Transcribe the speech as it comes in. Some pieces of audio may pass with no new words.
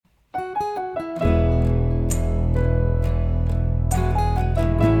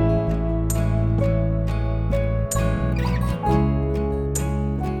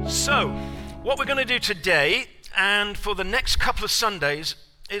What we're going to do today and for the next couple of Sundays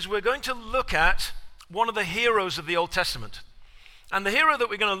is we're going to look at one of the heroes of the Old Testament. And the hero that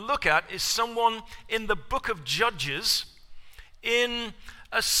we're going to look at is someone in the book of Judges in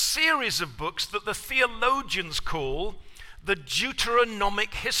a series of books that the theologians call the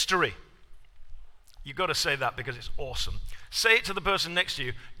Deuteronomic history. You've got to say that because it's awesome. Say it to the person next to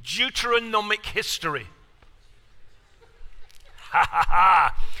you. Deuteronomic history. Ha ha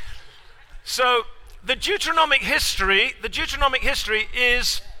ha. So the Deuteronomic history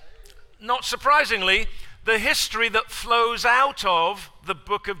is, not surprisingly, the history that flows out of the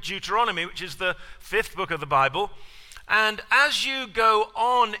book of Deuteronomy, which is the fifth book of the Bible. And as you go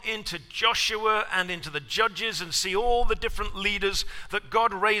on into Joshua and into the Judges and see all the different leaders that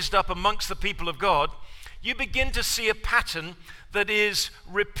God raised up amongst the people of God, you begin to see a pattern that is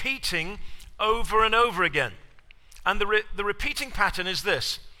repeating over and over again. And the repeating pattern is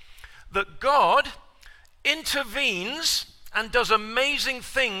this, that God intervenes and does amazing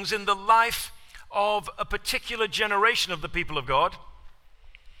things in the life of a particular generation of the people of God,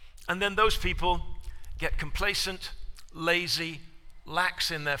 and then those people get complacent, lazy,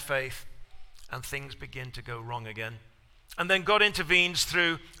 lax in their faith, and things begin to go wrong again. And then God intervenes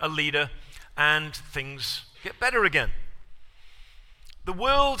through a leader, and things get better again. The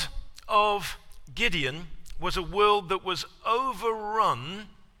world of Gideon was a world that was overrun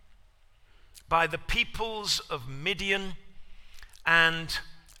by the peoples of Midian and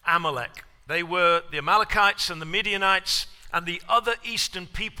Amalek. They were the Amalekites and the Midianites and the other eastern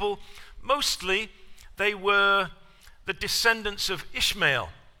people. Mostly, they were the descendants of Ishmael.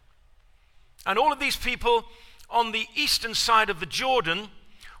 And all of these people on the eastern side of the Jordan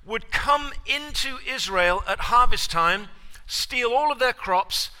would come into Israel at harvest time, steal all of their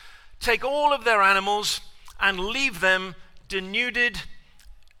crops, take all of their animals, and leave them denuded,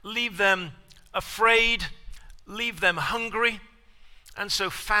 leave them afraid, leave them hungry. And so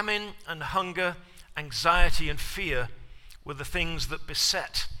famine and hunger, anxiety and fear were the things that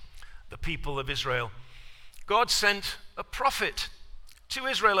beset the people of Israel. God sent a prophet to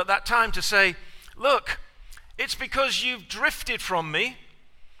Israel at that time to say, look, it's because you've drifted from me.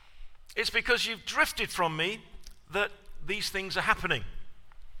 It's because you've drifted from me that these things are happening.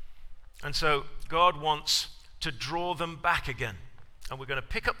 And so God wants to draw them back again. And we're going to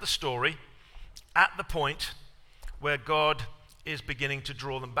pick up the story at the point where God is beginning to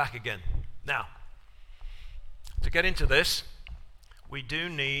draw them back again. Now, to get into this, we do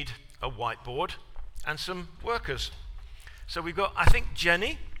need a whiteboard and some workers. So we've got, I think,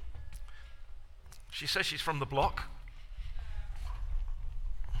 Jenny. She says she's from the block.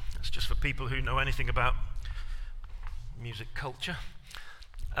 That's just for people who know anything about music culture.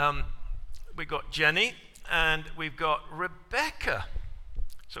 We've got Jenny and we've got Rebecca.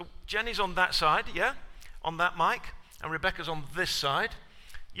 So Jenny's on that side, yeah, on that mic, and Rebecca's on this side.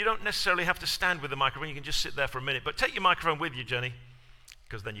 You don't necessarily have to stand with the microphone, you can just sit there for a minute, but take your microphone with you, Jenny,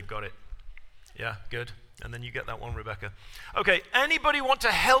 because then you've got it. Yeah, good. And then you get that one, Rebecca. Okay, anybody want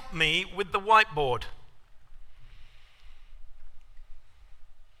to help me with the whiteboard?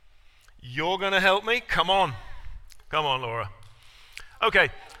 You're going to help me? Come on. Come on, Laura. Okay.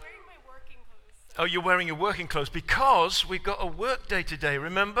 Oh, you're wearing your working clothes because we've got a work day today,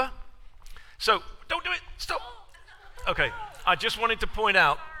 remember? So, don't do it. Stop. Okay, I just wanted to point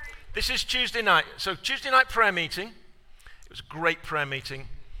out, this is Tuesday night. So, Tuesday night prayer meeting. It was a great prayer meeting.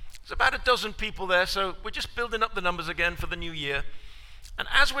 There's about a dozen people there, so we're just building up the numbers again for the new year. And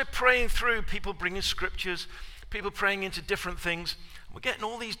as we're praying through, people bringing scriptures, people praying into different things, we're getting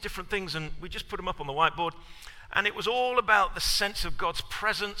all these different things, and we just put them up on the whiteboard. And it was all about the sense of God's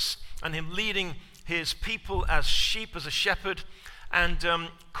presence and him leading his people as sheep, as a shepherd, and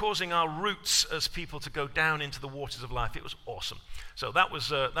causing our roots as people to go down into the waters of life. It was awesome. So that was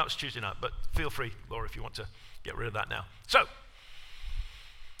Tuesday night, but feel free, Laura, if you want to get rid of that now. So,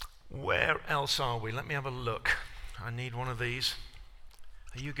 where else are we? Let me have a look. I need one of these.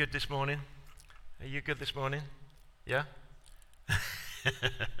 Are you good this morning? Are you good this morning? Yeah?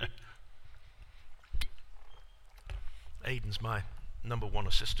 Aiden's my number one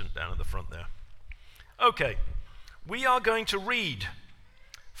assistant down at the front there. Okay, we are going to read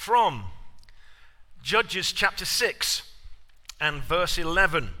from Judges chapter 6 and verse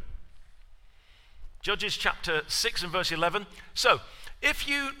 11. Judges chapter 6 and verse 11. So, if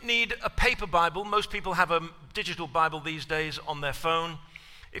you need a paper Bible, most people have a digital Bible these days on their phone.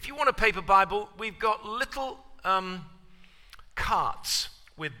 If you want a paper Bible, we've got little carts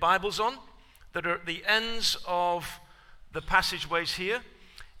with Bibles on that are at the ends of the passageways here.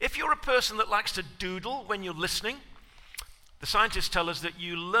 If you're a person that likes to doodle when you're listening, the scientists tell us that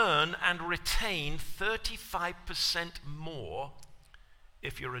you learn and retain 35% more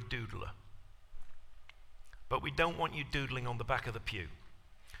if you're a doodler. But we don't want you doodling on the back of the pew.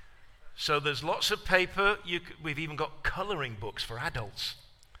 So there's lots of paper. We've even got coloring books for adults.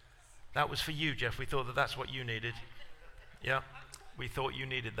 That was for you, Jeff. We thought that that's what you needed. Yeah, we thought you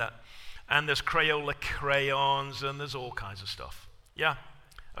needed that. And there's Crayola crayons, and there's all kinds of stuff. Yeah?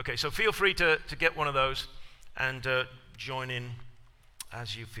 Okay, so feel free to get one of those and join in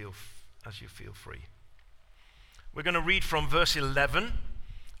as you feel free. We're going to read from verse 11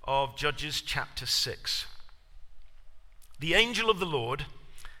 of Judges chapter 6. The angel of the Lord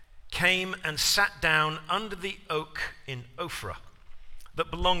came and sat down under the oak in Ophrah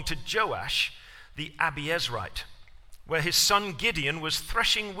that belonged to Joash the Abiezrite, where his son Gideon was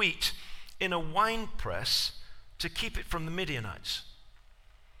threshing wheat in a winepress to keep it from the Midianites.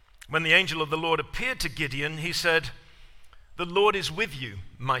 When the angel of the Lord appeared to Gideon, he said, "The Lord is with you,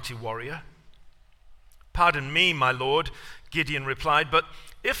 mighty warrior." "Pardon me, my Lord," Gideon replied, "but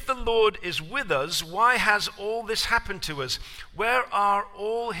if the Lord is with us, why has all this happened to us? Where are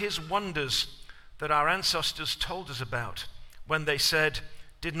all his wonders that our ancestors told us about when they said,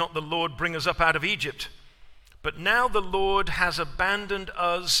 'Did not the Lord bring us up out of Egypt?' But now the Lord has abandoned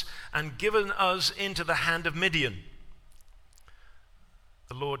us and given us into the hand of Midian."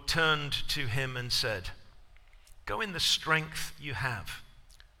 The Lord turned to him and said, "Go in the strength you have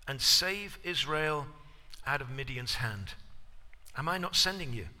and save Israel out of Midian's hand. Am I not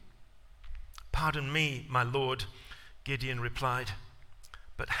sending you?" "Pardon me, my Lord," Gideon replied,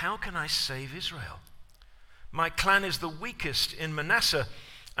 "but how can I save Israel? My clan is the weakest in Manasseh,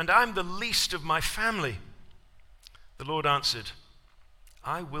 and I'm the least of my family." The Lord answered,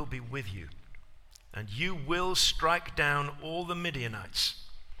 "I will be with you, and you will strike down all the Midianites,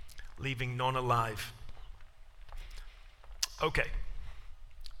 leaving none alive." Okay,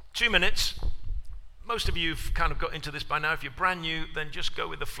 2 minutes. Most of you have kind of got into this by now. If you're brand new, then just go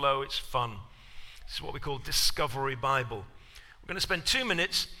with the flow. It's fun. This is what we call Discovery Bible. We're going to spend 2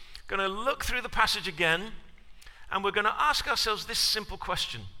 minutes, going to look through the passage again, and we're going to ask ourselves this simple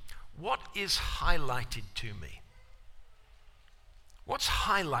question: what is highlighted to me? What's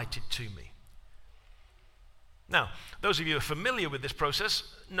highlighted to me? Now, those of you who are familiar with this process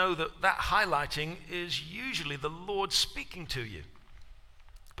know that highlighting is usually the Lord speaking to you.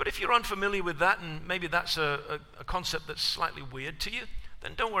 But if you're unfamiliar with that, and maybe that's a concept that's slightly weird to you,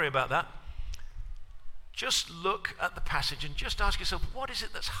 then don't worry about that. Just look at the passage and just ask yourself, what is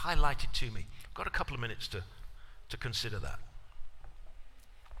it that's highlighted to me? I've got a couple of minutes to consider that.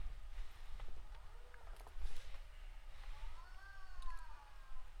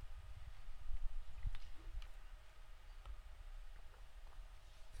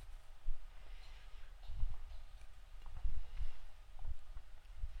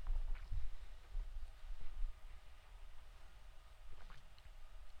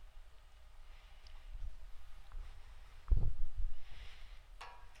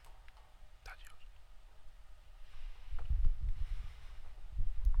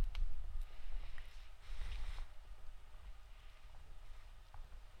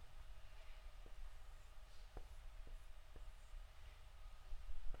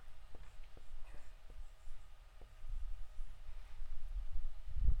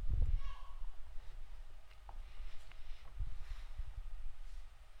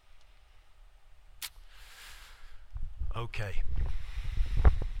 Okay.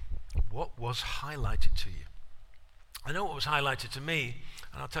 What was highlighted to you? I know what was highlighted to me,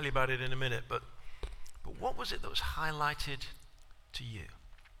 and I'll tell you about it in a minute, but what was it that was highlighted to you?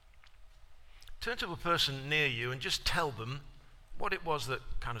 Turn to a person near you and just tell them what it was that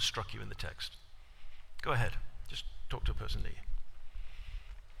kind of struck you in the text. Go ahead. Just talk to a person near you.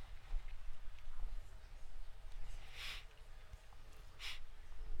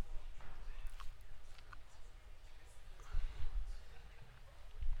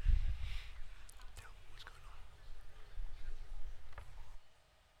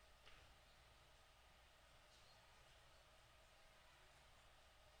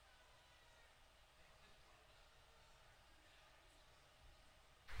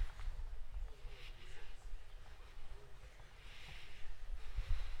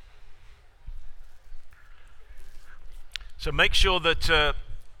 So make sure that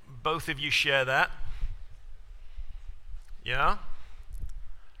both of you share that. Yeah?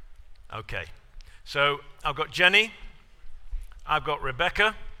 Okay. So I've got Jenny, I've got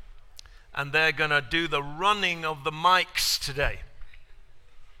Rebecca, and they're going to do the running of the mics today.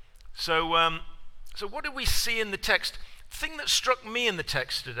 So what did we see in the text? The thing that struck me in the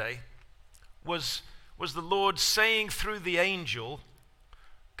text today was was the Lord saying through the angel,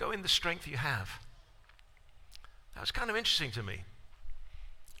 go in the strength you have. That was kind of interesting to me.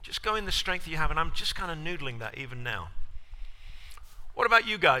 Just go in the strength you have, and I'm just kind of noodling that even now. What about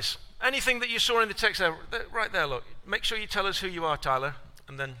you guys? Anything that you saw in the text there, right there, look. Make sure you tell us who you are, Tyler,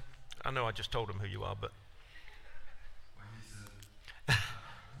 and then, I know I just told him who you are, but.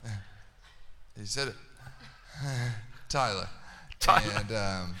 He said it. Tyler.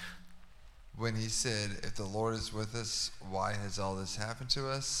 And when he said, if the Lord is with us, why has all this happened to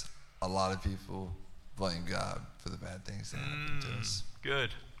us? A lot of people blame God for the bad things that happened to us.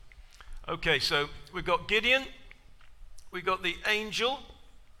 Good. Okay, so we've got Gideon, we've got the angel,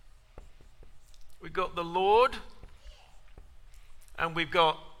 we've got the Lord, and we've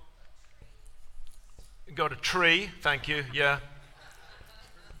got a tree. Thank you, yeah.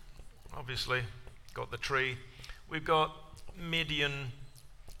 Obviously, got the tree. We've got Midian,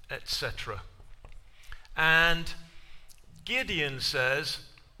 etc. And Gideon says,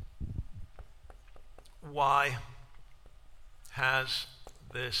 why has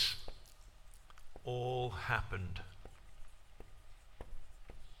this all happened?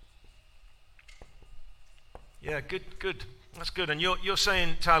 Yeah, good. That's good. And you're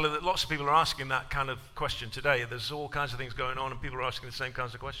saying, Tyler, that lots of people are asking that kind of question today. There's all kinds of things going on, and people are asking the same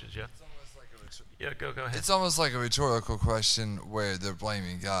kinds of questions, yeah? Yeah, go ahead. It's almost like a rhetorical question where they're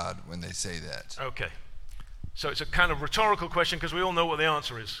blaming God when they say that. Okay. So it's a kind of rhetorical question because we all know what the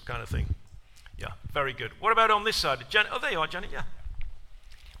answer is, kind of thing. Yeah, very good. What about on this side? Oh, there you are, Janet, yeah.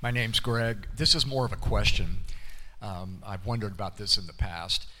 My name's Greg. This is more of a question. I've wondered about this in the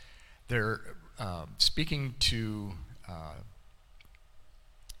past. They're speaking to,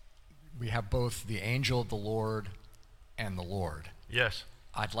 we have both the angel of the Lord and the Lord. Yes.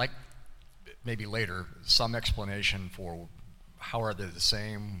 I'd like, maybe later, some explanation for how are they the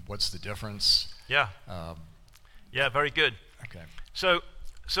same, what's the difference? Yeah. Yeah, very good. Okay. So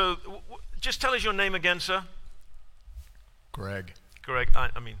just tell us your name again, sir. Greg. Greg,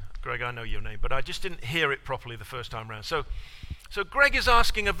 Greg, I know your name, but I just didn't hear it properly the first time around. So Greg is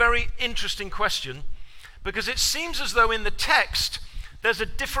asking a very interesting question because it seems as though in the text there's a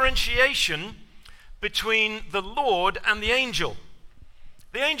differentiation between the Lord and the angel.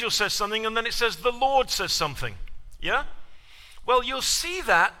 The angel says something and then it says the Lord says something. Yeah? Well, you'll see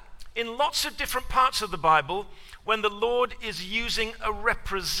that in lots of different parts of the Bible when the Lord is using a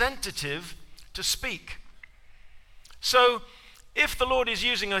representative to speak. So, if the Lord is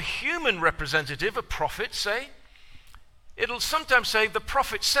using a human representative, a prophet, say, it'll sometimes say the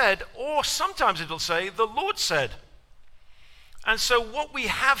prophet said, or sometimes it'll say the Lord said. And so what we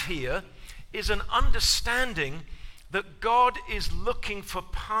have here is an understanding that God is looking for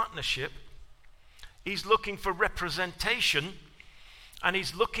partnership, He's looking for representation, and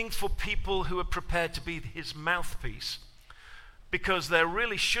He's looking for people who are prepared to be His mouthpiece, because there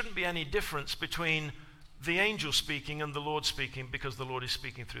really shouldn't be any difference between the angel speaking and the Lord speaking, because the Lord is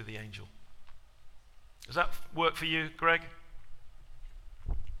speaking through the angel. Does that work for you, Greg?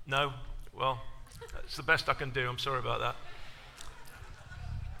 No? Well, that's the best I can do. I'm sorry about that.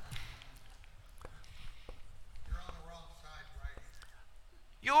 You're on the wrong side, right?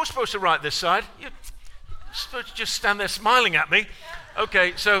 You're supposed to write this side. You're supposed to just stand there smiling at me.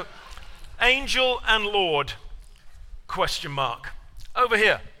 Okay, so angel and Lord, question mark. Over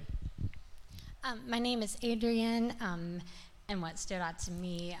here. My name is Adrian, and what stood out to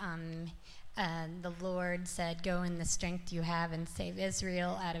me, the Lord said, go in the strength you have and save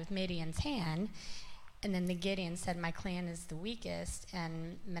Israel out of Midian's hand. And then the Gideon said, my clan is the weakest,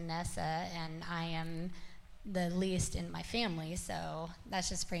 and Manasseh, and I am the least in my family. So that's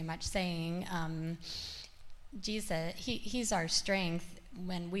just pretty much saying Jesus, he's our strength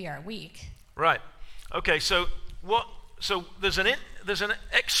when we are weak. Right. Okay, so there's an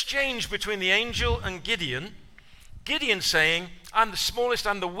exchange between the angel and Gideon. Gideon saying, I'm the smallest,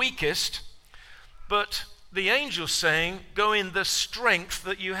 I'm the weakest, but the angel saying, go in the strength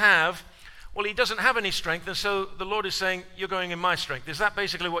that you have. Well, he doesn't have any strength, and so the Lord is saying, you're going in my strength. Is that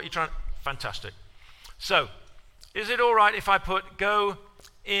basically what you're trying? Fantastic. So, is it all right if I put go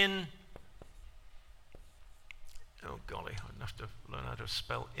in? Oh golly, I'd have to learn how to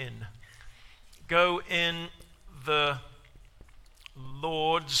spell in. Go in the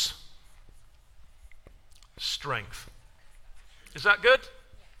Lord's strength. Is that good?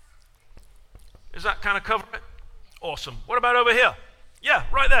 Is that kind of cover it? Awesome. What about over here? Yeah,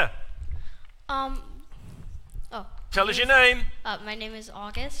 right there. Tell us your name. My name is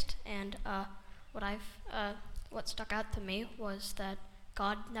August, and what stuck out to me was that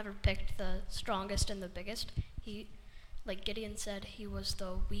God never picked the strongest and the biggest. He, like Gideon said, he was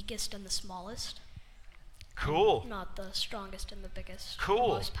the weakest and the smallest. Cool. Not the strongest and the biggest. Cool.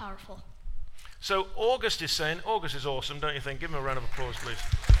 The most powerful. So August is saying, August is awesome, don't you think? Give him a round of applause, please.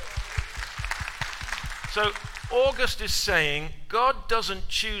 So August is saying God doesn't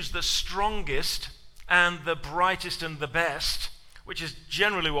choose the strongest and the brightest and the best, which is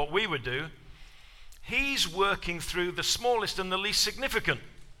generally what we would do. He's working through the smallest and the least significant.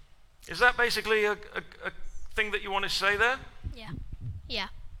 Is that basically a thing that you want to say there? Yeah. Yeah.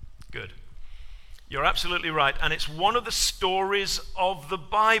 Good. You're absolutely right. And it's one of the stories of the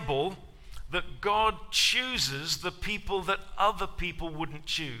Bible that God chooses the people that other people wouldn't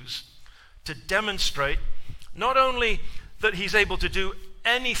choose to demonstrate not only that he's able to do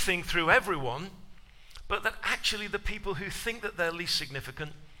anything through everyone, but that actually the people who think that they're least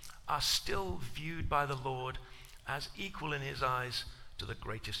significant are still viewed by the Lord as equal in his eyes to the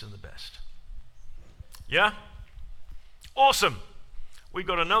greatest and the best. Yeah? Awesome. We've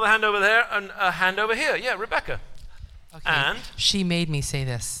got another hand over there and a hand over here. Yeah, Rebecca. Okay. And? She made me say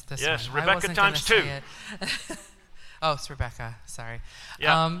this. Yes, one. Rebecca times two. Oh, it's Rebecca. Sorry.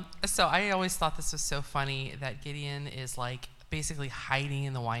 Yeah. So I always thought this was so funny that Gideon is like basically hiding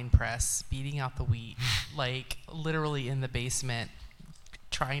in the wine press, beating out the wheat, like literally in the basement,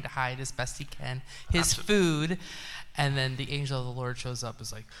 trying to hide as best he can his food. And then the angel of the Lord shows up,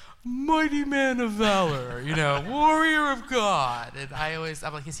 is like, mighty man of valor, warrior of God. And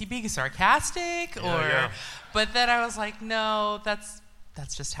I'm like, is he being sarcastic? Yeah. But then I was like, no, that's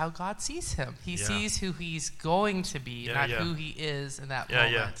just how God sees him. He sees who he's going to be, not who he is in that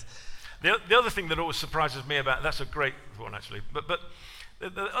moment. Yeah. The other thing that always surprises me about, that's a great one actually, but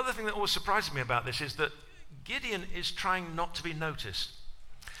the other thing that always surprises me about this is that Gideon is trying not to be noticed.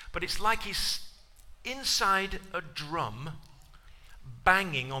 But it's like he's inside a drum,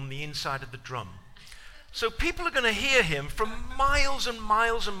 banging on the inside of the drum. So people are going to hear him from miles and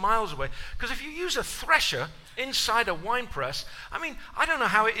miles and miles away. Because if you use a thresher inside a wine press, I don't know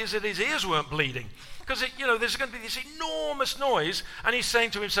how it is that his ears weren't bleeding. Because, there's going to be this enormous noise, and he's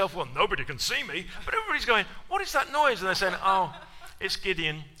saying to himself, well, nobody can see me. But everybody's going, what is that noise? And they're saying, oh, it's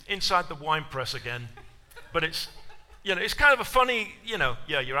Gideon inside the wine press again. But it's kind of a funny, yeah,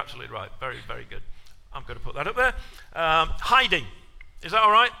 you're absolutely right. Very, very good. I'm going to put that up there. Hiding. Is that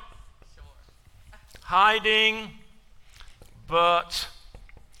all right? Sure. Hiding, but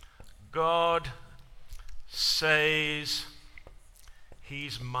God says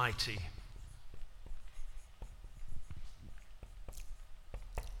he's mighty.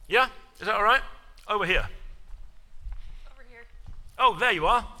 Yeah? Is that all right? Over here. Over here. Oh, there you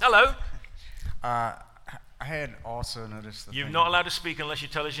are. Hello. I had also noticed the You're thing. not allowed to speak unless you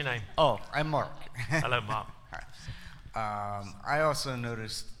tell us your name. Oh, I'm Mark. Hello, Mark. I also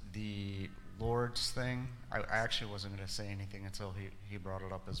noticed the Lord's thing. I actually wasn't going to say anything until he brought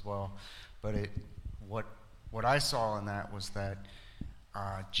it up as well. But what I saw in that was that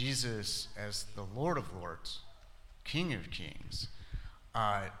Jesus, as the Lord of Lords, King of Kings,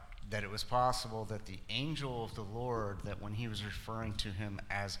 that it was possible that the angel of the Lord, that when he was referring to him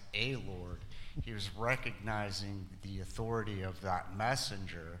as a Lord, he was recognizing the authority of that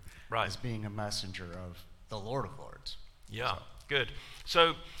messenger as being a messenger of the Lord of Lords. Yeah, good.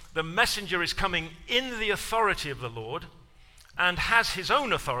 So the messenger is coming in the authority of the Lord and has his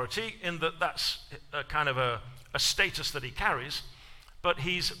own authority in that that's a kind of a status that he carries, but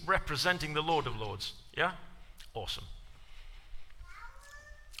he's representing the Lord of Lords. Yeah? Awesome.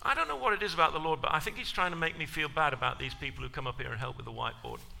 I don't know what it is about the Lord, but I think he's trying to make me feel bad about these people who come up here and help with the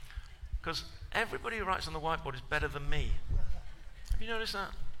whiteboard. Because everybody who writes on the whiteboard is better than me. Have you noticed that?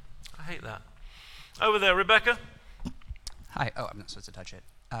 I hate that. Over there, Rebecca. Hi. Oh, I'm not supposed to touch it.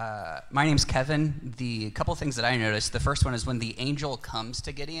 My name's Kevin. The couple things that I noticed, the first one is when the angel comes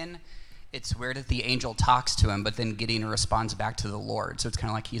to Gideon, it's weird that the angel talks to him, but then Gideon responds back to the Lord. So it's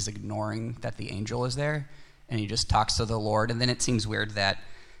kind of like he's ignoring that the angel is there, and he just talks to the Lord. And then it seems weird that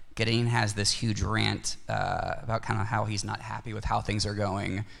Gideon has this huge rant about kind of how he's not happy with how things are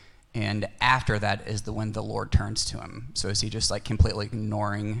going. And after that is when the Lord turns to him. So is he just like completely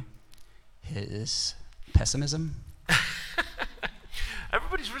ignoring his pessimism?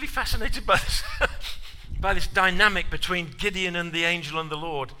 Everybody's really fascinated by this, by this dynamic between Gideon and the angel and the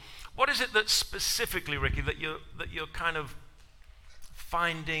Lord. What is it that specifically, Ricky, that you're kind of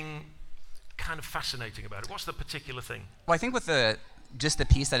finding kind of fascinating about it? What's the particular thing? Well, I think with just the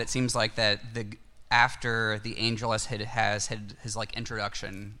piece that it seems like that after the angel has had his like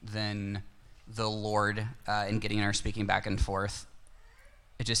introduction, then the Lord and Gideon are speaking back and forth.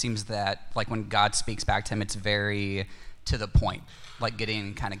 It just seems that like when God speaks back to him, it's very to the point. Like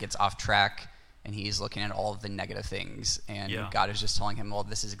Gideon kind of gets off track, and he's looking at all of the negative things, and Yeah. God is just telling him, well,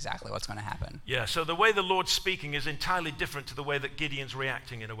 this is exactly what's going to happen. Yeah, so the way the Lord's speaking is entirely different to the way that Gideon's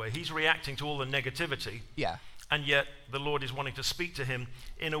reacting in a way. He's reacting to all the negativity, Yeah. and yet the Lord is wanting to speak to him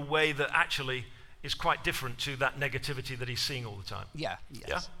in a way that actually is quite different to that negativity that he's seeing all the time. Yeah. Yes.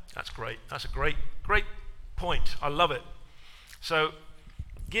 Yeah, that's great. That's a great point. I love it. So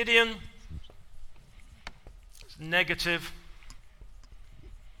Gideon is negative.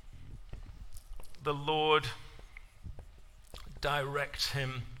 The Lord directs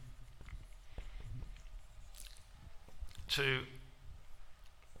him to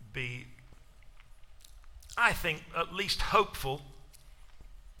be, I think, at least hopeful,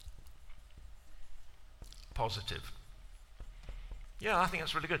 positive. Yeah, I think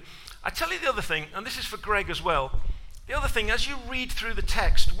that's really good. I tell you the other thing, and this is for Greg as well. The other thing, as you read through the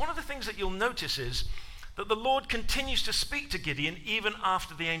text, one of the things that you'll notice is that the Lord continues to speak to Gideon even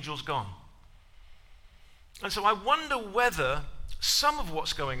after the angel's gone. And so I wonder whether some of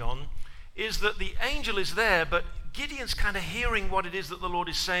what's going on is that the angel is there, but Gideon's kind of hearing what it is that the Lord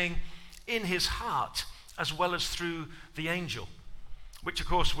is saying in his heart as well as through the angel, which of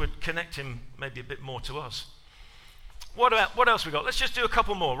course would connect him maybe a bit more to us. What else we got? Let's just do a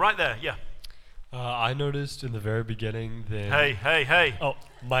couple more right there. Yeah. I noticed in the very beginning that... Hey. Oh,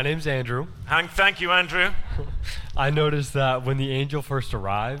 my name's Andrew. Thank you, Andrew. I noticed that when the angel first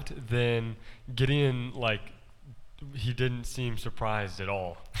arrived, then Gideon, he didn't seem surprised at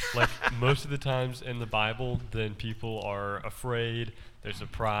all. Most of the times in the Bible, then people are afraid, they're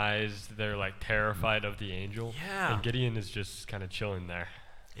surprised, they're terrified of the angel. Yeah. And Gideon is just kind of chilling there.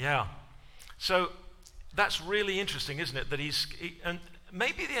 Yeah. So that's really interesting, isn't it? That and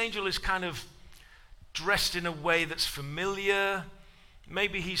maybe the angel is kind of dressed in a way that's familiar.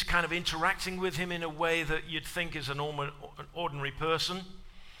 Maybe he's kind of interacting with him in a way that you'd think is an ordinary person.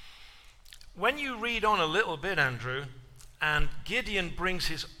 When you read on a little bit, Andrew, and Gideon brings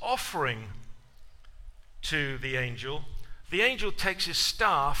his offering to the angel takes his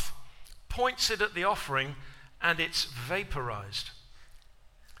staff, points it at the offering, and it's vaporized.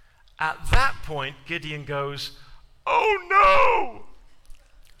 At that point, Gideon goes, "Oh no!"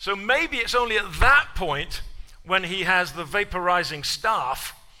 So maybe it's only at that point, when he has the vaporizing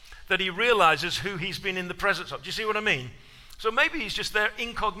staff, that he realizes who he's been in the presence of. Do you see what I mean? So maybe he's just there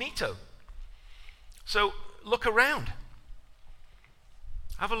incognito. So look around.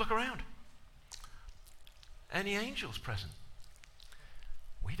 Have a look around. Any angels present?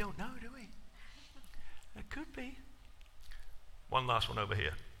 We don't know, do we? There could be. One last one over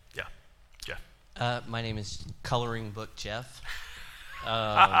here. Yeah, Jeff. My name is Coloring Book Jeff.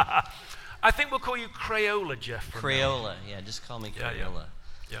 I think we'll call you Crayola, Jeff. Crayola, yeah, just call me Crayola.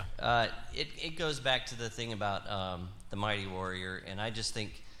 Yeah. It goes back to the thing about the mighty warrior, and I just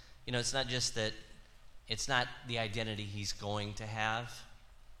think, it's not just that, it's not the identity he's going to have.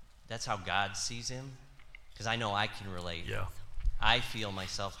 That's how God sees him, because I know I can relate. Yeah. I feel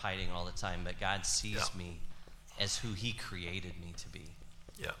myself hiding all the time, but God sees me as who he created me to be.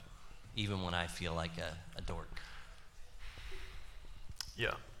 Yeah. Even when I feel like a dork.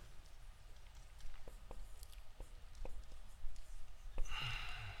 Yeah.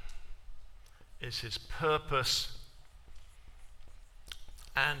 Is his purpose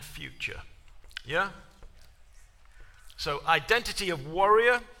and future. Yeah? So identity of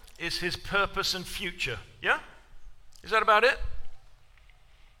warrior is his purpose and future. Yeah? Is that about it?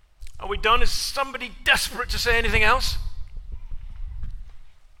 Are we done? Is somebody desperate to say anything else?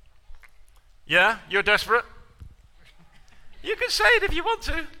 Yeah? You're desperate? You can say it if you want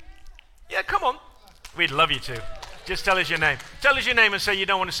to. Yeah, come on. We'd love you to. Just tell us your name. Tell us your name and say you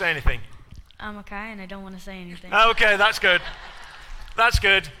don't want to say anything. I'm Akai and I don't want to say anything. Okay, that's good. That's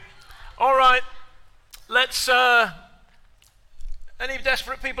good. All right. Let's, any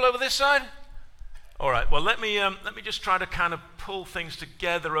desperate people over this side? All right, well, let me just try to kind of pull things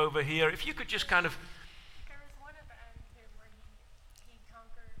together over here. If you could just kind of... There was one at the end too where he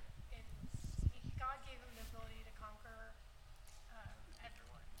conquered, God gave him the ability to conquer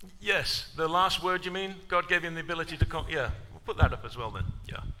everyone. Yes, the last word you mean? God gave him the ability to conquer. Yeah, we'll put that up as well then.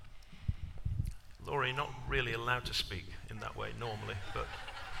 Yeah. Laurie, not really allowed to speak in that way normally, but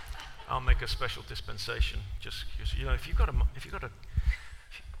I'll make a special dispensation. Just if you've got a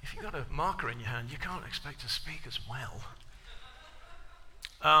marker in your hand, you can't expect to speak as well.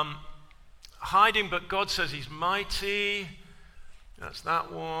 Hiding, but God says he's mighty. That's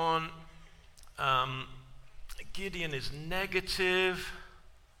that one. Gideon is negative,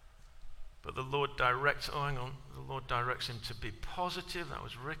 but the Lord directs. Oh, hang on. The Lord directs him to be positive. That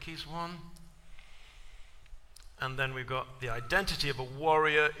was Ricky's one. And then we've got the identity of a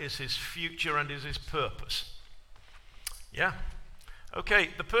warrior is his future and is his purpose. Yeah? Okay,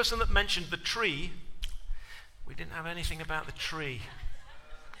 the person that mentioned the tree, we didn't have anything about the tree.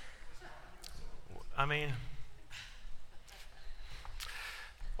 I mean,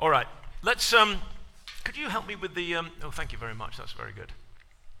 all right, let's, could you help me with the, oh, thank you very much, that's very good.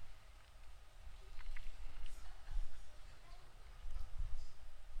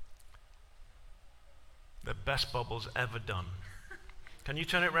 The best bubbles ever done. Can you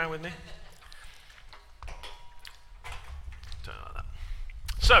turn it around with me? Turn it like that.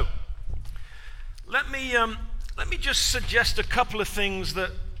 So, let me just suggest a couple of things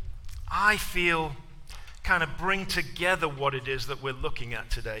that I feel kind of bring together what it is that we're looking at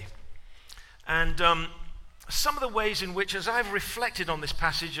today. And some of the ways in which, as I've reflected on this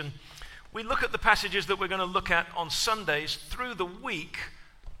passage, and we look at the passages that we're going to look at on Sundays through the week,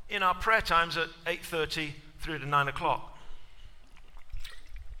 in our prayer times at 8:30 through to 9 o'clock.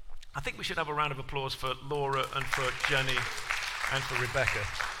 I think we should have a round of applause for Laura and for Jenny and for Rebecca.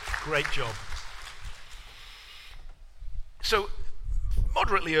 Great job. So,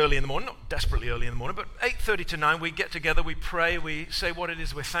 moderately early in the morning, not desperately early in the morning, but 8:30 to 9, we get together, we pray, we say what it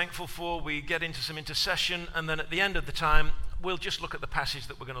is we're thankful for, we get into some intercession, and then at the end of the time, we'll just look at the passage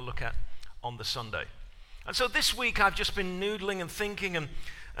that we're going to look at on the Sunday. And so this week, I've just been noodling and thinking and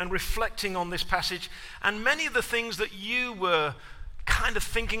reflecting on this passage, and many of the things that you were kind of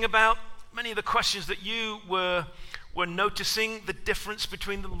thinking about, many of the questions that you were noticing, the difference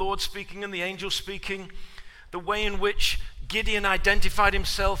between the Lord speaking and the angel speaking, the way in which Gideon identified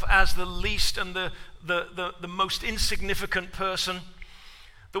himself as the least and the most insignificant person,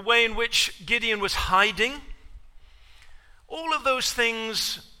 the way in which Gideon was hiding, all of those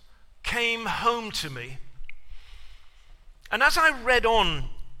things came home to me. And as I read on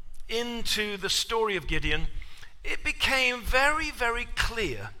into the story of Gideon, it became very, very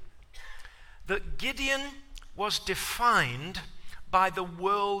clear that Gideon was defined by the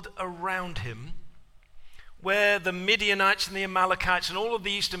world around him, where the Midianites and the Amalekites and all of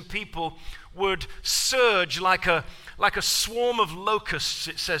the eastern people would surge like a swarm of locusts,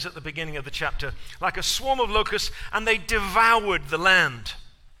 it says at the beginning of the chapter, like a swarm of locusts, and they devoured the land.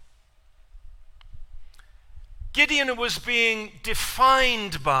 Gideon was being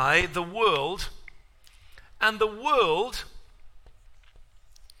defined by the world, and the world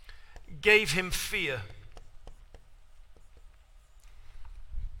gave him fear.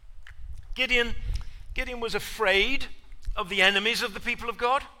 Gideon was afraid of the enemies of the people of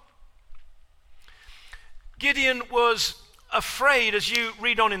God. Gideon was afraid, as you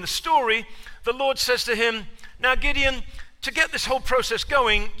read on in the story, the Lord says to him, now Gideon, to get this whole process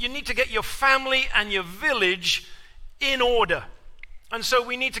going, you need to get your family and your village in order. And so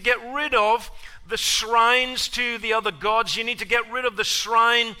we need to get rid of the shrines to the other gods. You need to get rid of the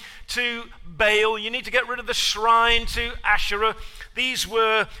shrine to Baal. You need to get rid of the shrine to Asherah. These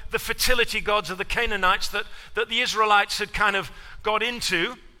were the fertility gods of the Canaanites that the Israelites had kind of got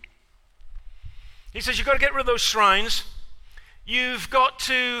into. He says, you've got to get rid of those shrines. You've got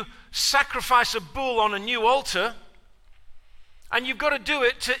to sacrifice a bull on a new altar. And you've got to do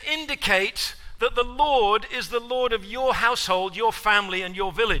it to indicate that the Lord is the Lord of your household, your family, and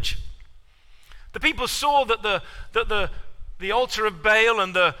your village. The people saw that the altar of Baal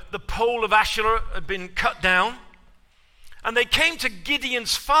and the pole of Asherah had been cut down. And they came to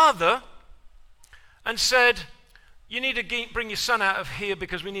Gideon's father and said, you need to bring your son out of here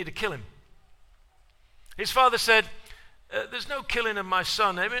because we need to kill him. His father said, there's no killing of my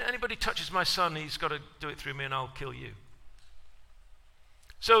son. Anybody touches my son, he's got to do it through me and I'll kill you.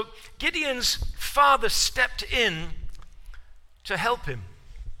 So Gideon's father stepped in to help him.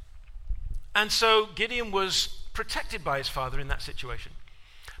 And so Gideon was protected by his father in that situation.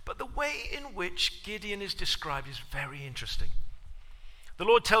 But the way in which Gideon is described is very interesting. The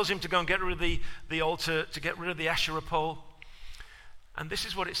Lord tells him to go and get rid of the altar, to get rid of the Asherah pole. And this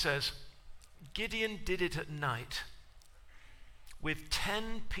is what it says. Gideon did it at night with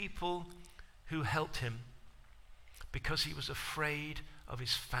 10 people who helped him because he was afraid of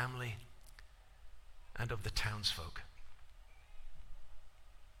his family and of the townsfolk.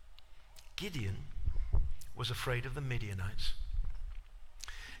 Gideon was afraid of the Midianites.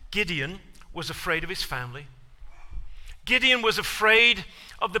 Gideon was afraid of his family. Gideon was afraid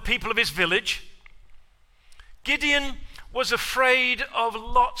of the people of his village. Gideon was afraid of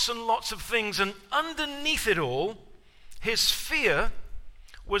lots and lots of things, and underneath it all, his fear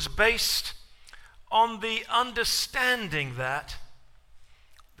was based on the understanding that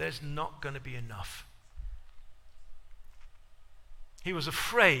there's not going to be enough. He was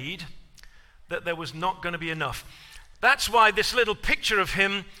afraid that there was not going to be enough. That's why this little picture of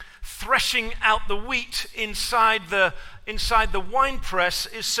him threshing out the wheat inside the winepress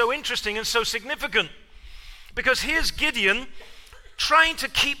is so interesting and so significant. Because here's Gideon trying to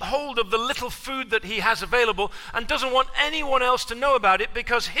keep hold of the little food that he has available and doesn't want anyone else to know about it,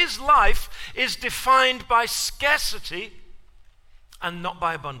 because his life is defined by scarcity and not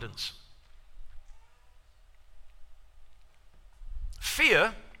by abundance.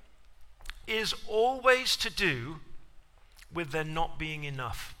 Fear is always to do with there not being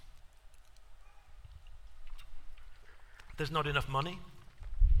enough. There's not enough money.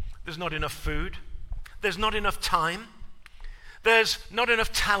 There's not enough food. There's not enough time. There's not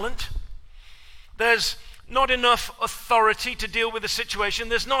enough talent. There's not enough authority to deal with the situation.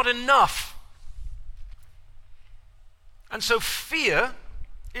 There's not enough. And so fear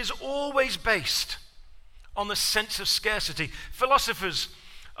is always based on the sense of scarcity. Philosophers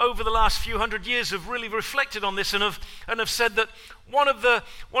over the last few hundred years have really reflected on this and have said that one of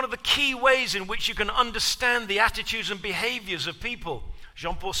the key ways in which you can understand the attitudes and behaviors of people,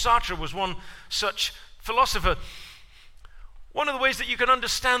 Jean-Paul Sartre was one such philosopher. One of the ways that you can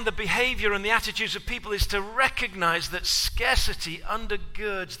understand the behavior and the attitudes of people is to recognize that scarcity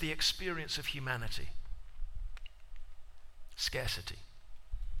undergirds the experience of humanity. Scarcity.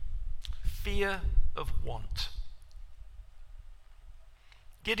 Fear of want.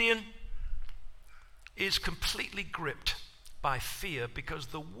 Gideon is completely gripped by fear because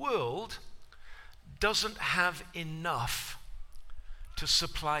the world doesn't have enough to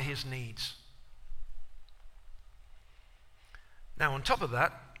supply his needs. Now, on top of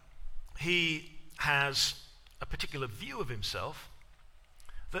that, he has a particular view of himself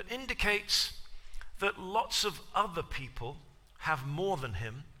that indicates that lots of other people have more than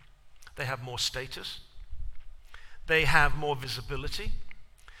him. They have more status. They have more visibility.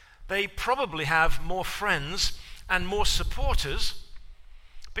 They probably have more friends and more supporters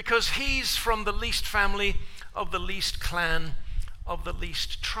because he's from the least family of the least clan of the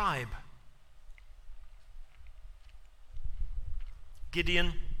least tribe.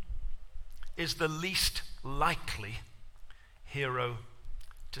 Gideon is the least likely hero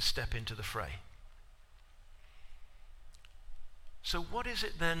to step into the fray. So what is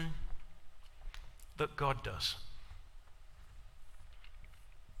it then that God does?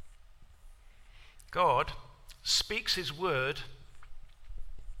 God speaks his word,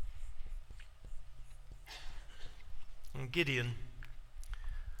 and Gideon,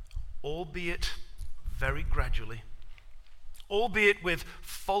 albeit very gradually, albeit with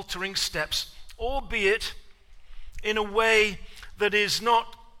faltering steps, albeit in a way that is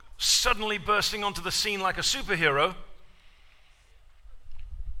not suddenly bursting onto the scene like a superhero,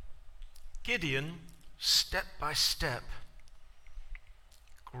 Gideon, step by step,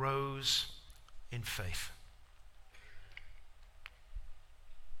 grows in faith.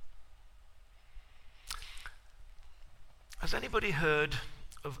 Has anybody heard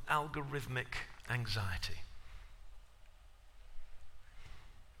of algorithmic anxiety?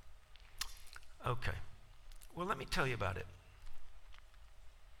 Okay. Well, let me tell you about it.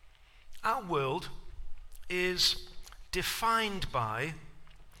 Our world is defined by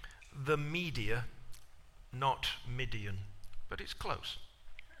the media, not Midian, but it's close.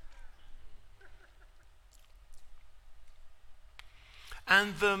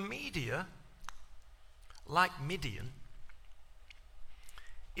 And the media, like Midian,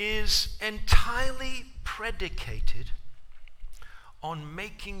 is entirely predicated on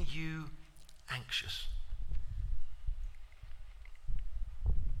making you anxious.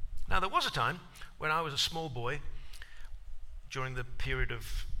 Now, there was a time when I was a small boy, during the period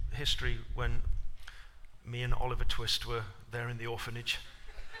of history when me and Oliver Twist were there in the orphanage,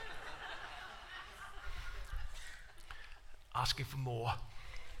 asking for more.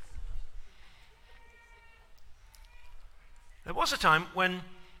 There was a time when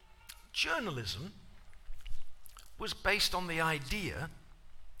journalism was based on the idea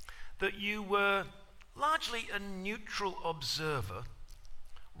that you were largely a neutral observer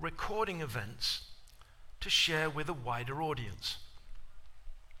recording events to share with a wider audience.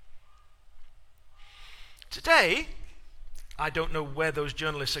 Today, I don't know where those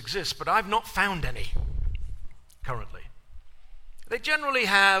journalists exist, but I've not found any currently. They generally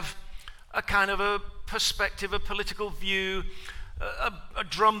have a kind of a perspective, a political view, a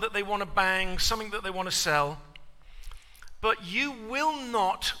drum that they want to bang, something that they want to sell. But you will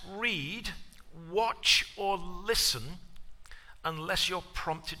not read, watch, or listen unless you're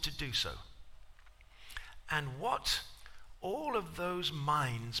prompted to do so. And what all of those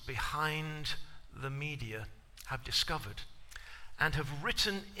minds behind the media have discovered, and have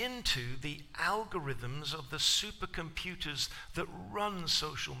written into the algorithms of the supercomputers that run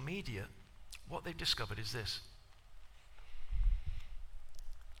social media, what they've discovered is this.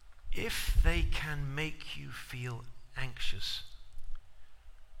 If they can make you feel anxious,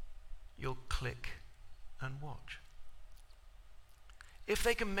 you'll click and watch. If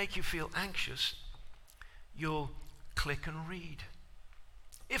they can make you feel anxious, you'll click and read.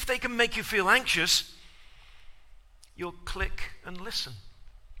 If they can make you feel anxious, you'll click and listen.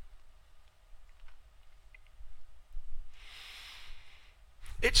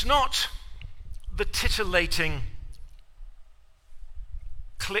 It's not the titillating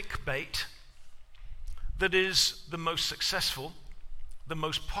clickbait that is the most successful, the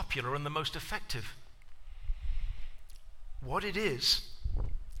most popular, and the most effective. What it is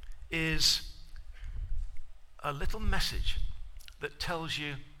a little message that tells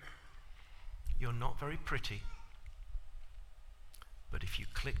you you're not very pretty, but if you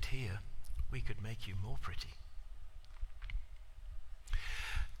clicked here, we could make you more pretty.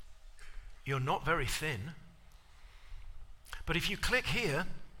 You're not very thin, but if you click here,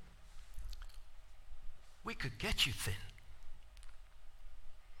 we could get you thin.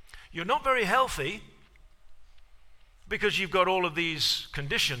 You're not very healthy because you've got all of these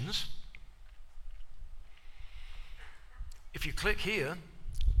conditions. If you click here,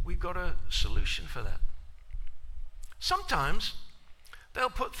 we've got a solution for that. Sometimes they'll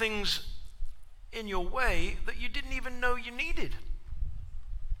put things in your way that you didn't even know you needed.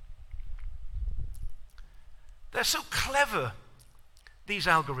 They're so clever, these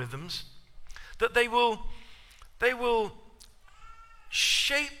algorithms, that they will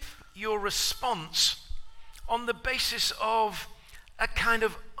shape your response on the basis of a kind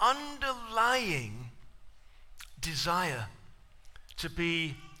of underlying desire to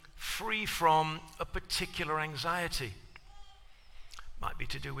be free from a particular anxiety. Might be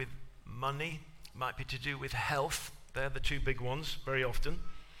to do with money, might be to do with health. They're the two big ones very often.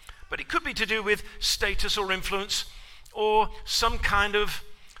 But it could be to do with status or influence or some kind of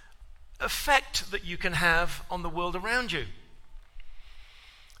effect that you can have on the world around you.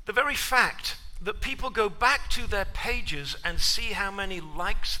 The very fact that people go back to their pages and see how many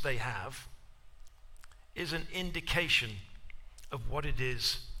likes they have is an indication of what it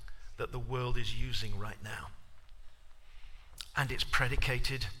is that the world is using right now. And it's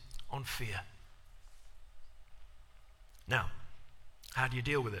predicated on fear. Now, how do you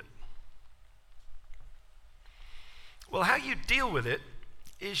deal with it? Well, how you deal with it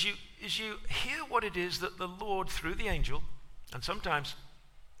is you hear what it is that the Lord, through the angel, and sometimes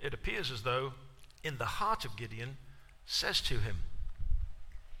it appears as though in the heart of Gideon, says to him.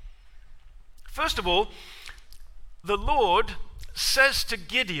 First of all, the Lord says to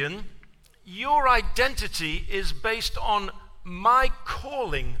Gideon, your identity is based on my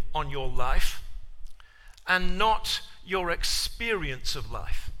calling on your life and not your experience of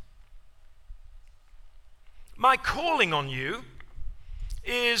life. My calling on you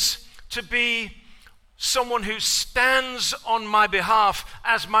is to be someone who stands on my behalf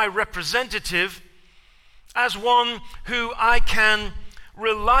as my representative, as one who I can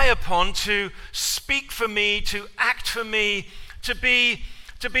rely upon to speak for me, to act for me, to be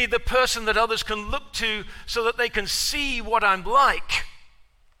the person that others can look to so that they can see what I'm like.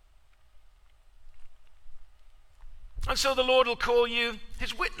 And so the Lord will call you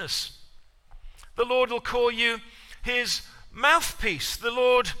his witness. The Lord will call you his mouthpiece. The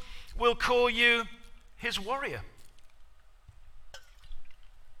Lord will call you his warrior.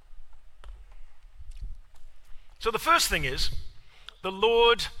 So the first thing is, the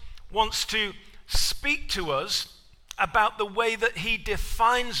Lord wants to speak to us about the way that he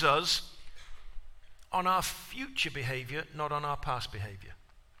defines us on our future behavior, not on our past behavior.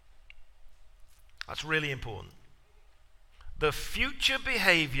 That's really important. The future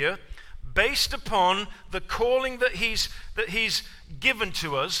behavior based upon the calling that he's given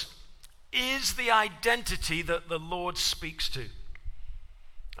to us is the identity that the Lord speaks to.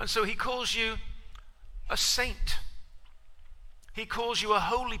 And so he calls you a saint. He calls you a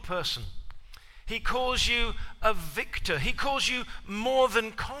holy person. He calls you a victor. He calls you more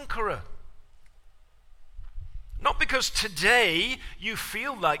than conqueror. Not because today you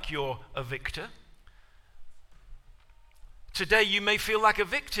feel like you're a victor. Today you may feel like a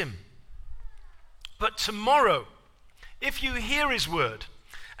victim. But tomorrow, if you hear his word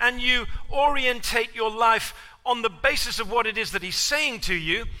and you orientate your life on the basis of what it is that he's saying to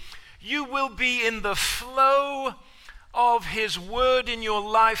you, you will be in the flow of his word in your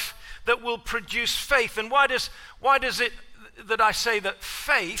life that will produce faith. And why does it that I say that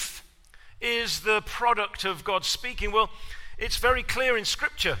faith is the product of God speaking? Well, It's very clear in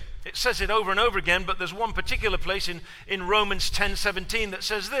Scripture. It says it over and over again, but there's one particular place in Romans 10:17 that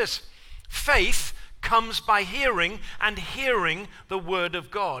says this: faith comes by hearing, and hearing the word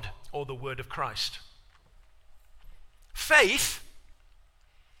of God, or the word of Christ. Faith,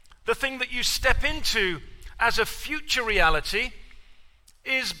 the thing that you step into as a future reality,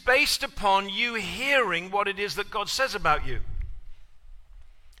 is based upon you hearing what it is that God says about you.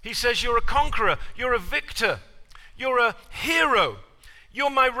 He says you're a conqueror, you're a victor, you're a hero,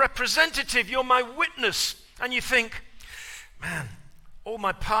 you're my representative, you're my witness. And you think, man, all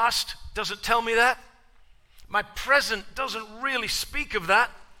my past doesn't tell me that. My present doesn't really speak of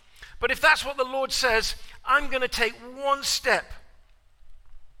that. But if that's what the Lord says, I'm going to take one step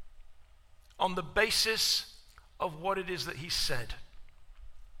on the basis of what it is that he said.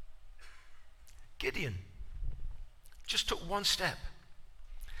 Gideon just took one step.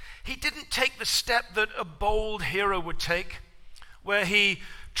 He didn't take the step that a bold hero would take, where he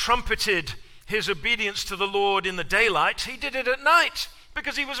trumpeted his obedience to the Lord in the daylight. He did it at night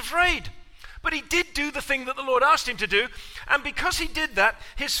because he was afraid. But he did do the thing that the Lord asked him to do, and because he did that,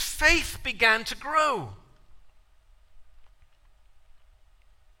 his faith began to grow.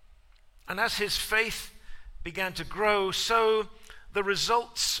 And as his faith began to grow, so the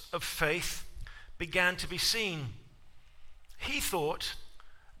results of faith began to be seen. He thought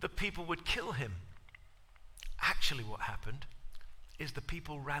the people would kill him. Actually, what happened is the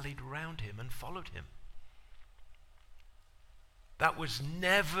people rallied around him and followed him. That was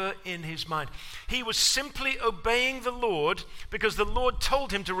never in his mind. He was simply obeying the Lord because the Lord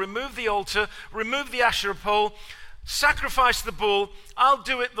told him to remove the altar, remove the Asherah pole, sacrifice the bull. I'll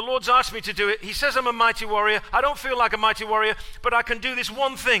do it. The Lord's asked me to do it. He says I'm a mighty warrior. I don't feel like a mighty warrior, but I can do this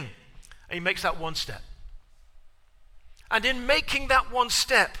one thing. And he makes that one step. And in making that one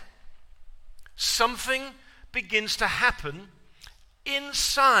step, something begins to happen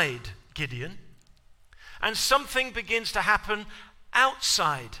inside Gideon, and something begins to happen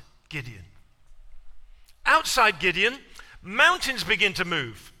outside Gideon. Outside Gideon, mountains begin to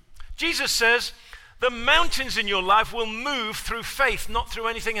move. Jesus says the mountains in your life will move through faith, not through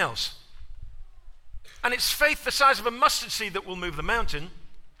anything else. And it's faith the size of a mustard seed that will move the mountain.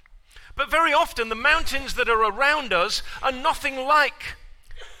 But very often the mountains that are around us are nothing like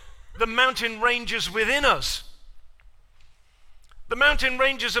the mountain ranges within us. The mountain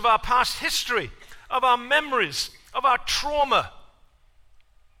ranges of our past history, of our memories, of our trauma.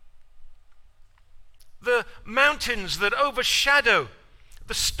 The mountains that overshadow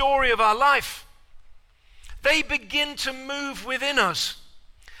the story of our life. They begin to move within us.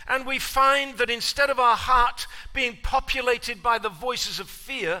 And we find that instead of our heart being populated by the voices of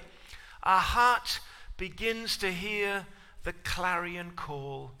fear, our heart begins to hear the clarion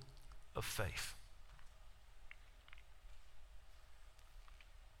call of faith.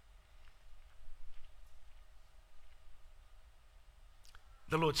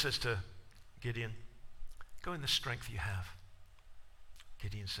 The Lord says to Gideon, go in the strength you have.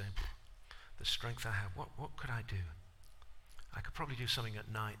 Gideon saying, the strength I have, what could I do? I could probably do something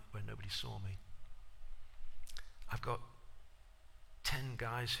at night where nobody saw me. I've got 10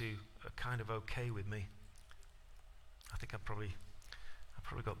 guys who are kind of okay with me. I think I've probably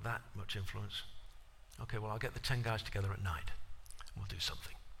got that much influence. Okay, well, I'll get the 10 guys together at night and we'll do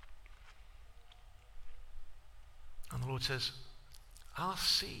something. And the Lord says, I'll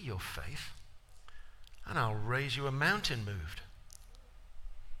see your faith and I'll raise you a mountain moved.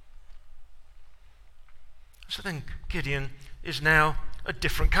 So then Gideon is now a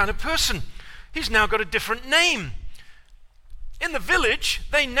different kind of person. He's now got a different name. In the village,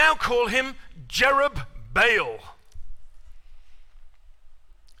 they now call him Jerubbaal.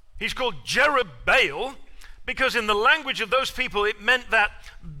 He's called Jerubbaal because in the language of those people, it meant that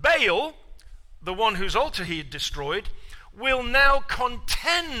Baal, the one whose altar he had destroyed, will now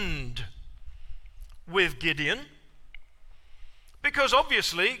contend with Gideon because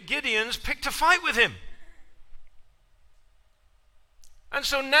obviously Gideon's picked a fight with him. And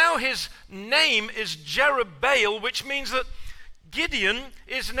so now his name is Jerubbaal, which means that Gideon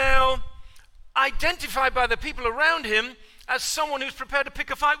is now identified by the people around him as someone who's prepared to pick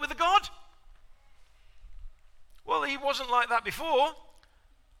a fight with a god. Well, he wasn't like that before.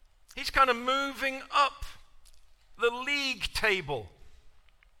 He's kind of moving up the league table.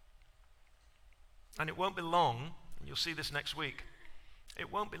 And it won't be long, and you'll see this next week,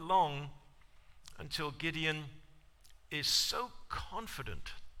 it won't be long until Gideon is so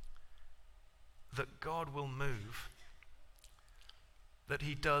confident that God will move that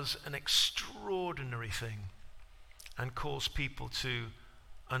he does an extraordinary thing and calls people to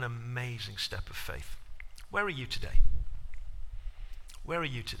an amazing step of faith. Where are you today? Where are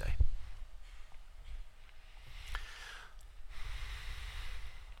you today?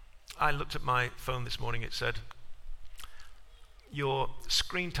 I looked at my phone this morning. It said, your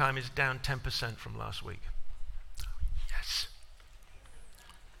screen time is down 10% from last week. Yes.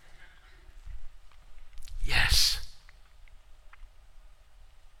 Yes.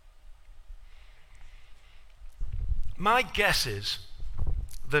 My guess is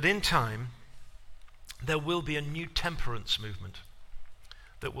that in time there will be a new temperance movement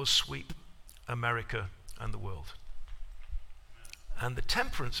that will sweep America and the world. And the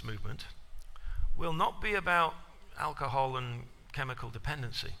temperance movement will not be about alcohol and chemical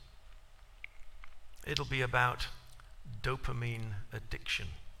dependency. It'll be about dopamine addiction.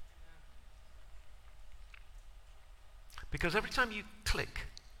 Because every time you click,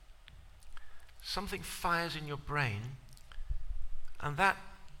 something fires in your brain, and that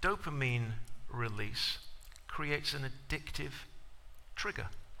dopamine release creates an addictive trigger,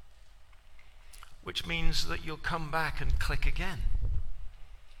 which means that you'll come back and click again.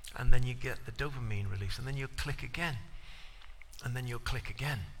 And then you get the dopamine release, and then you'll click again, and then you'll click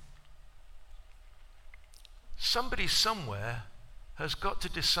again. Somebody somewhere has got to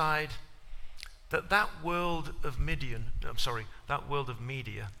decide that that world of media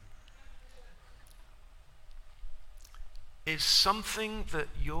is something that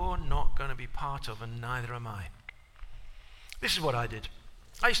you're not going to be part of, and neither am I. This is what I did.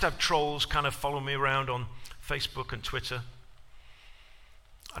 I used to have trolls kind of follow me around on Facebook and Twitter.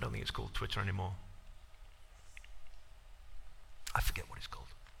 I don't think it's called Twitter anymore. I forget what it's called.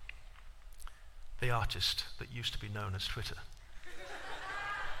 The artist that used to be known as Twitter.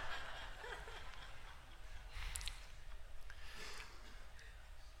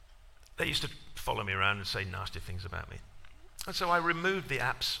 They used to follow me around and say nasty things about me. And so I removed the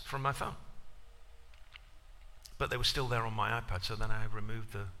apps from my phone. But they were still there on my iPad, so then I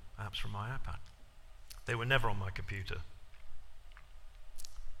removed the apps from my iPad. They were never on my computer.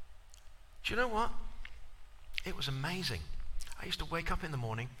 Do you know what? It was amazing. I used to wake up in the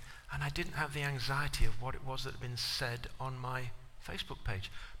morning and I didn't have the anxiety of what it was that had been said on my Facebook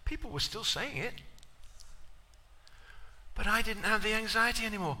page. People were still saying it. But I didn't have the anxiety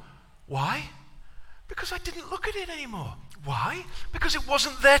anymore. Why? Because I didn't look at it anymore. Why? Because it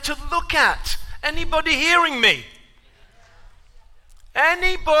wasn't there to look at. Anybody hearing me?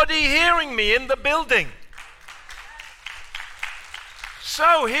 Anybody hearing me in the building?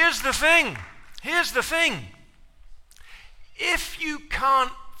 So here's the thing. If you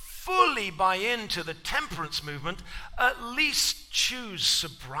can't fully buy into the temperance movement, at least choose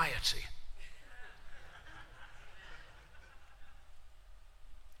sobriety.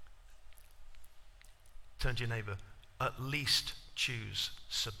 Turn to your neighbor. At least choose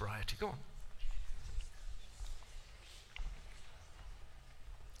sobriety. Go on.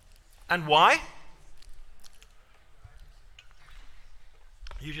 And why?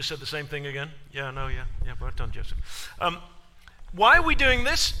 You just said the same thing again? Yeah, well done, Joseph. Why are we doing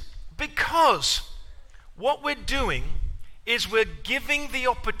this? Because what we're doing is we're giving the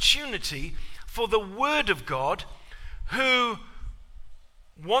opportunity for the Word of God, who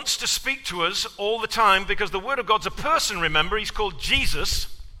wants to speak to us all the time, because the Word of God's a person, remember, he's called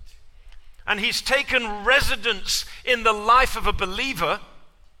Jesus, and he's taken residence in the life of a believer.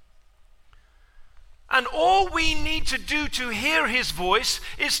 And all we need to do to hear his voice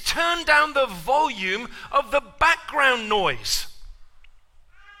is turn down the volume of the background noise.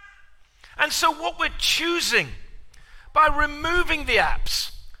 And so what we're choosing, by removing the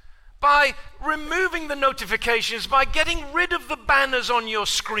apps, by removing the notifications, by getting rid of the banners on your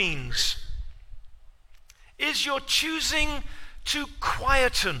screens, is you're choosing to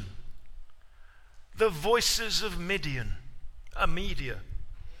quieten the voices of media.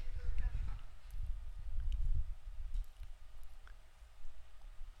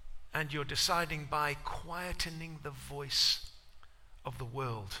 And you're deciding by quietening the voice of the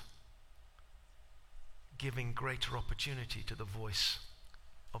world, giving greater opportunity to the voice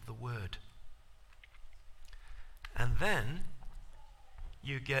of the Word. And then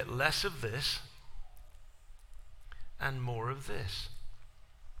you get less of this and more of this.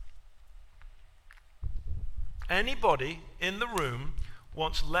 Anybody in the room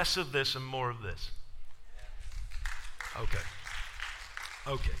wants less of this and more of this? Okay.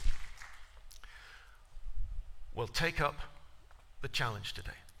 Well, take up the challenge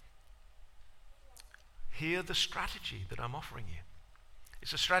today. Hear the strategy that I'm offering you.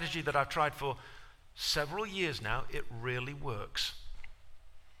 It's a strategy that I've tried for several years now. It really works.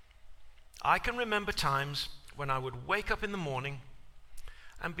 I can remember times when I would wake up in the morning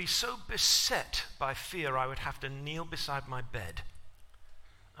and be so beset by fear I would have to kneel beside my bed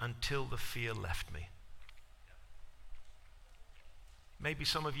until the fear left me. Maybe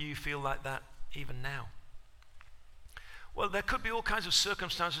some of you feel like that even now. Well, there could be all kinds of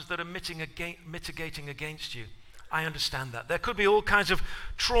circumstances that are mitigating against you. I understand that. There could be all kinds of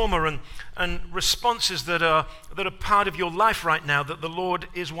trauma and responses that are part of your life right now that the Lord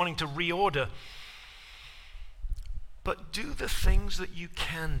is wanting to reorder. But do the things that you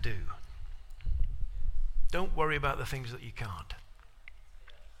can do. Don't worry about the things that you can't.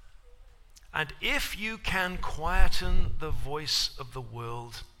 And if you can quieten the voice of the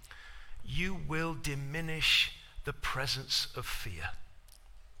world, you will diminish the presence of fear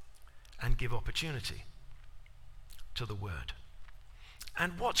and give opportunity to the word.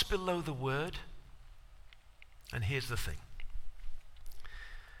 And what's below the word? And here's the thing.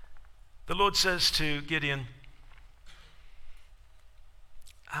 The Lord says to Gideon,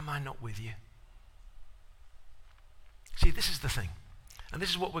 am I not with you? See, this is the thing. And this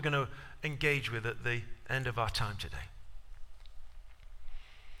is what we're going to engage with at the end of our time today.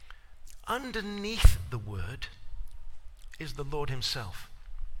 Underneath the word is the Lord himself.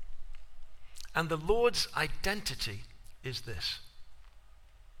 And the Lord's identity is this: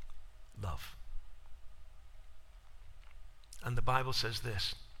 love. And the Bible says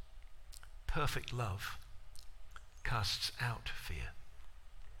this: perfect love casts out fear.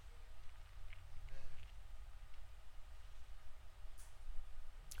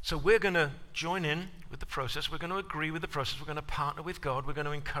 So we're going to join in with the process. We're going to agree with the process. We're going to partner with God. We're going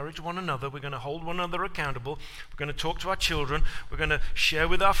to encourage one another. We're going to hold one another accountable. We're going to talk to our children. We're going to share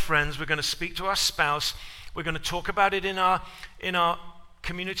with our friends. We're going to speak to our spouse. We're going to talk about it in our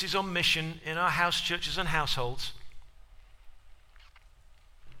communities on mission, in our house churches and households.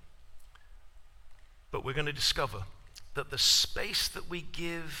 But we're going to discover that the space that we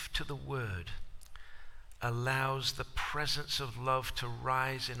give to the word allows the presence of love to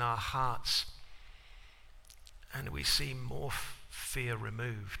rise in our hearts, and we see more fear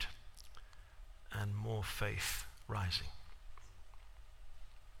removed and more faith rising.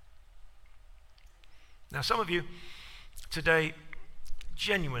 Now, some of you today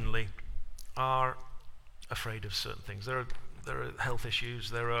genuinely are afraid of certain things. There are health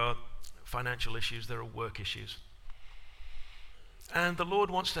issues, there are financial issues, there are work issues. And the Lord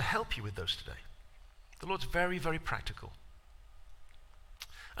wants to help you with those today. The Lord's very, very practical.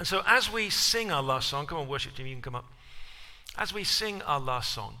 And so as we sing our last song, come on, worship team, you can come up. As we sing our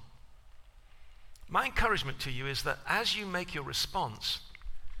last song, my encouragement to you is that as you make your response,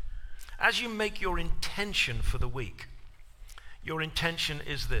 as you make your intention for the week, your intention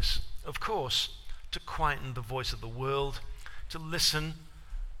is this: of course, to quieten the voice of the world, to listen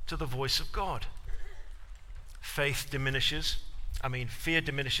to the voice of God. Fear diminishes,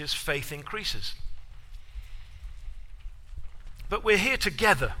 faith increases. But we're here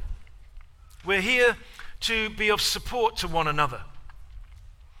together. We're here to be of support to one another.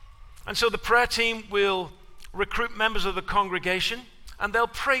 And so the prayer team will recruit members of the congregation, and they'll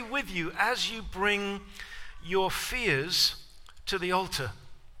pray with you as you bring your fears to the altar.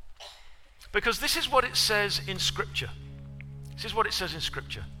 Because this is what it says in Scripture. This is what it says in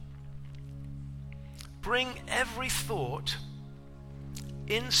Scripture. Bring every thought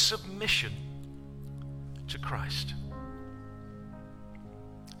in submission to Christ.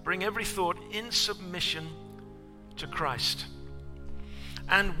 Bring every thought in submission to Christ.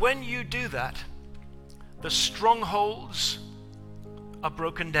 And when you do that, the strongholds are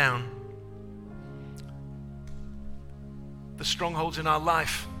broken down. The strongholds in our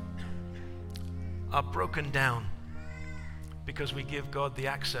life are broken down because we give God the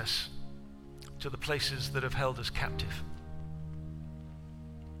access to the places that have held us captive.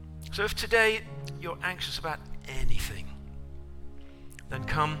 So if today you're anxious about anything, then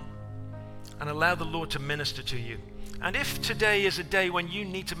come and allow the Lord to minister to you. And if today is a day when you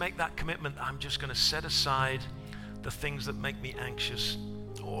need to make that commitment, I'm just going to set aside the things that make me anxious,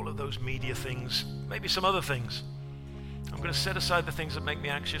 all of those media things, maybe some other things. I'm going to set aside the things that make me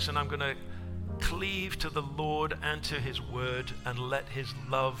anxious, and I'm going to cleave to the Lord and to his word and let his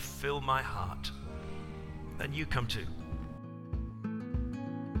love fill my heart. Then you come too.